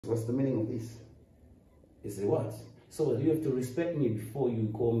What's the meaning of this? He said, what? So you have to respect me before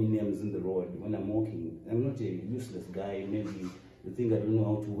you call me names in the road when I'm walking. I'm not a useless guy. Maybe you think I don't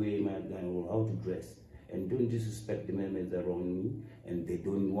know how to wear my or how to dress. And don't disrespect the members around me. And they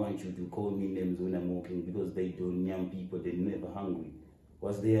don't want you to call me names when I'm walking because they don't young people, they're never hungry.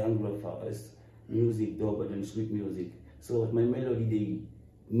 What's they hungry for us? Music, Dobba Don, sweet music. So my melody, they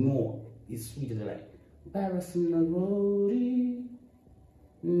know it's sweeter than like Parasunagori,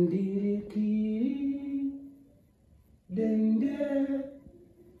 Ndiriki, Dende.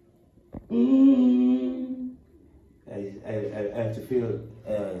 I have to feel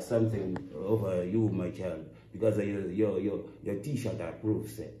something over you, my child, because your t-shirt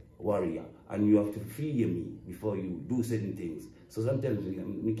approves warrior, and you have to fear me before you do certain things. So sometimes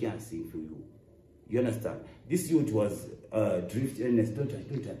we can't sing for you. You understand? This youth was drift, Ernest, don't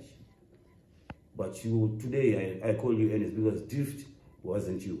touch. But you today I call you Ernest because drift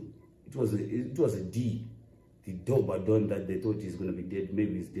wasn't you. It was a D. The Dobba Don that they thought is gonna be dead,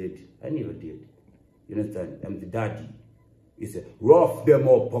 maybe he's dead. I never did. You understand? I'm the daddy. He said, rough them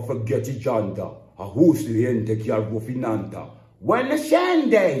up, I forget each other. A who's the end take your rofinanta. When the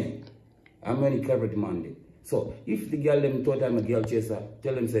Sunday, I'm only carrot Monday. So if the girl them thought I'm a girl chaser,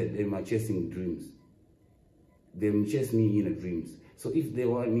 tell them said they are chasing dreams. They chase me in a dreams. So if they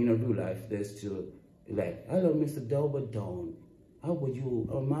want me in a real life, they're still like, hello, Mr. Dobba Don. How would you?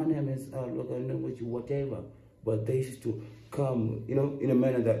 Oh, my name is, look, I know what you, whatever. But they used to come, you know, in a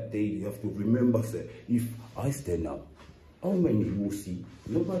manner that they have to remember, say, if I stand up, how many you see?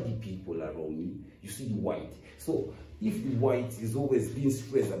 Nobody people around me. You see the white. So if the white is always being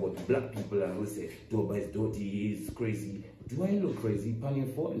stressed about the black people and will say, Dobba is dirty, he's crazy. Do I look crazy?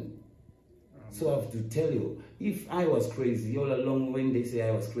 Panning phone. So I have to tell you, if I was crazy, all along when they say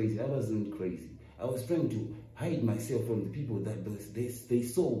I was crazy, I wasn't crazy. I was trying to hide myself from the people that they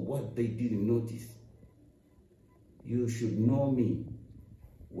saw what they didn't notice. You should know me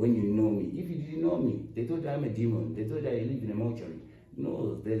when you know me. If you didn't know me, they thought I'm a demon. They thought I live in a mortuary.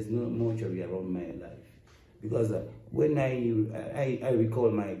 No, there's no mortuary around my life. Because when I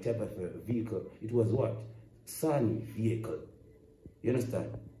recall my type of vehicle, it was what? Sunny vehicle. You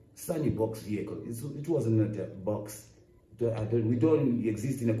understand? Sunny box vehicle. It wasn't a box. We don't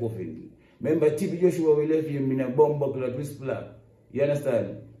exist in a coffin. Remember, T.B. Joshua, we left him in a bomb buckle at Whisper. You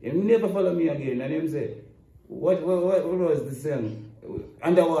understand? And he never follow me again. And him say, what was the song?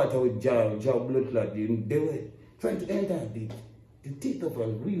 Underwater with jaw blood clot. They were trying to enter the teeth of a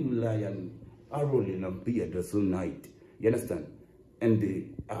real lion, are rolling a beard or so night. You understand? And they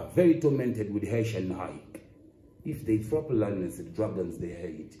are very tormented with Haitian hike. If they drop landness, the dragons they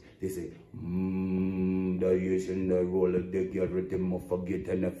hate. They say, the Haitian roll of the girl rhythm of forget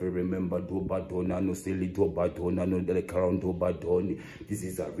and if you remember Dobba Don, I no silly Dobba Don, I no like around Dobba Don. This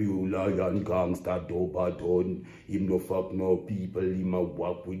is a real lion gangster Dobba Don. Him no fuck no people, him a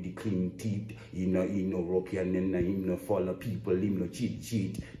walk with the clean teeth. He no rocky and then him no follow people, him no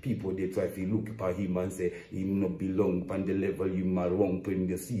cheat. People they try to look at him and say him no belong on the level him a wrong in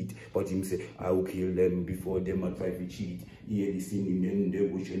the seat. But him say I will kill them before them a try to cheat. Here the scene in the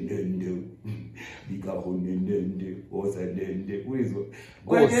bush and then because what's a then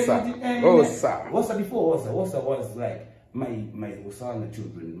what's before what's was like my Hosanna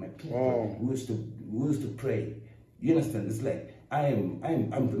children, my people who used to pray. You understand? It's like I'm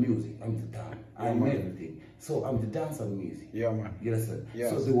the music, I'm the dance, I'm everything. So I'm the dance and music. Yeah, man. You understand? Yes.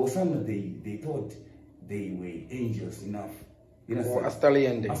 So the Hosanna they thought they were angels enough. You understand?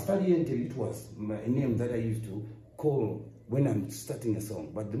 Astaliente, it was my name that I used to call when I'm starting a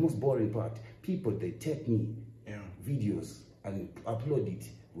song. But the most boring part, people they take me videos and upload it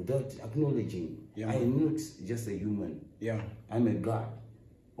without acknowledging I am not just a human. I'm a god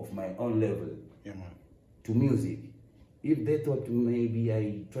of my own level to music. If they thought maybe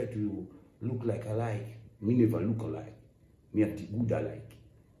I try to look like alike, me never look alike. Me have the good alike.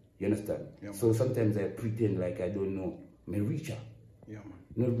 You understand? So sometimes I pretend like I don't know. Me richer.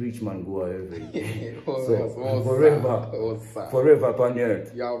 Not rich man go away. So forever upon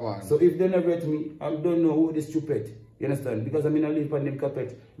earth. So if they never rate me, I don't know who is stupid. You understand? Because I mean I live on the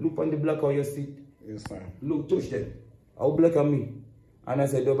carpet. Look on the black on your seat. Yes, sir. Look, touch them. How black on me. And I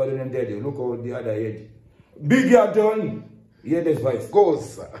said, Dobba Don and Daddy, look over the other head. Big ya done. Hear this voice. Go,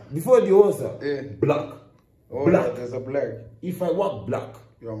 sir. Before the horse, black. Oh, black. There's a black. If I walk black,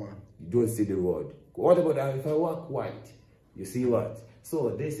 man. you don't see the road. What about if I walk white? You see what?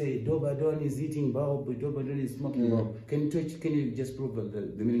 So they say Dobba Don is eating baobab, Dobba Don is smoking baobab. Can you just prove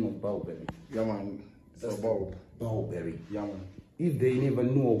the meaning of baobab? Yeah, man. It's a baobab. Baobab. Yeah, man. If they never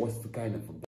know what's the kind of